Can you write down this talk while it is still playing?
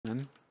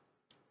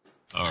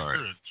Alright.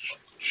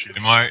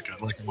 Am I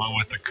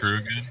with the crew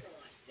again?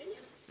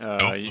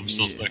 Nope, I'm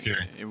still stuck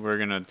here. We're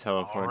gonna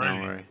teleport,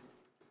 don't worry.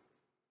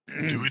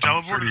 Do we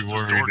teleport? I'm pretty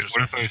worried.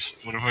 What if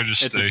I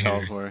just stay here?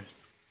 Teleport.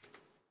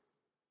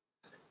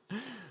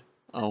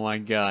 Oh my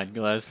god,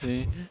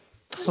 Gillespie.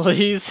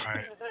 Please.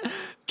 Right.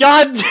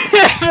 God damn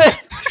it!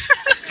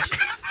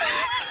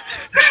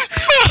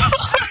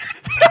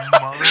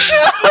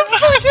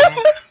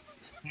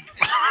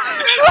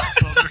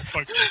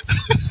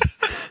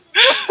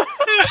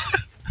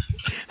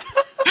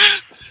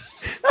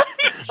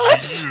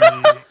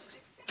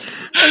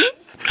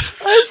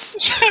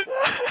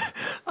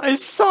 I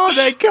saw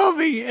that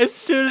coming as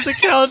soon as the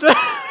countdown.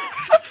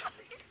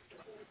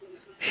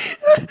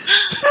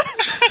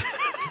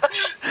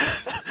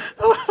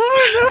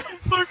 I'm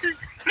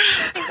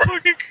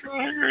fucking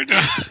crying right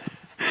now.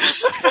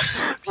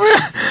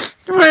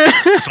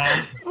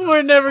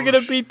 We're never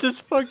gonna beat this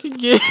fucking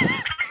game.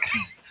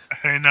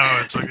 Hey, no,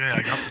 it's okay.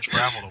 I got the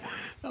travel to work.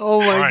 Oh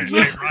my god.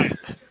 Hey, Ryan.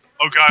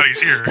 Oh god, he's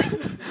here.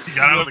 He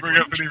got out of the bring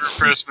up any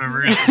repressed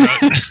memories.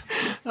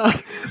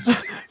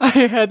 I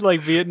had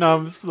like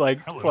Vietnam's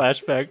like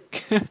flashback.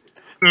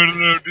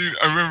 No, dude.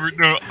 I remember.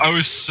 No, I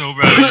was so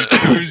bad.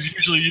 It was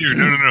usually you.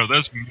 No.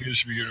 That's me. I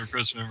should be getting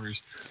repressed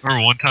memories. I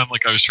remember one time,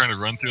 like I was trying to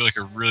run through like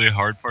a really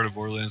hard part of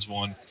Borderlands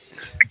 1.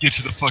 I get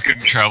to the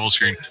fucking travel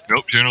screen.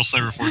 Nope, General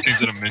Sniper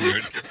 14's in a menu. I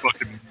get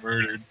fucking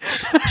murdered.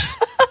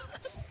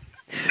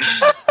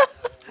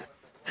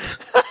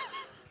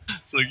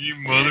 It's like, you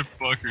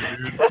motherfucker,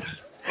 dude.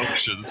 Oh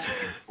shit, this thing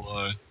can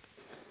fly.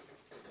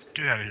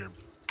 Get out of here,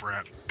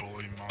 brat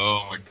bully mom.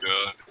 Oh my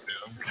god.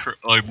 Dude,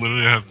 like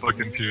literally I have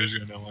fucking tears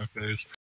going down my face.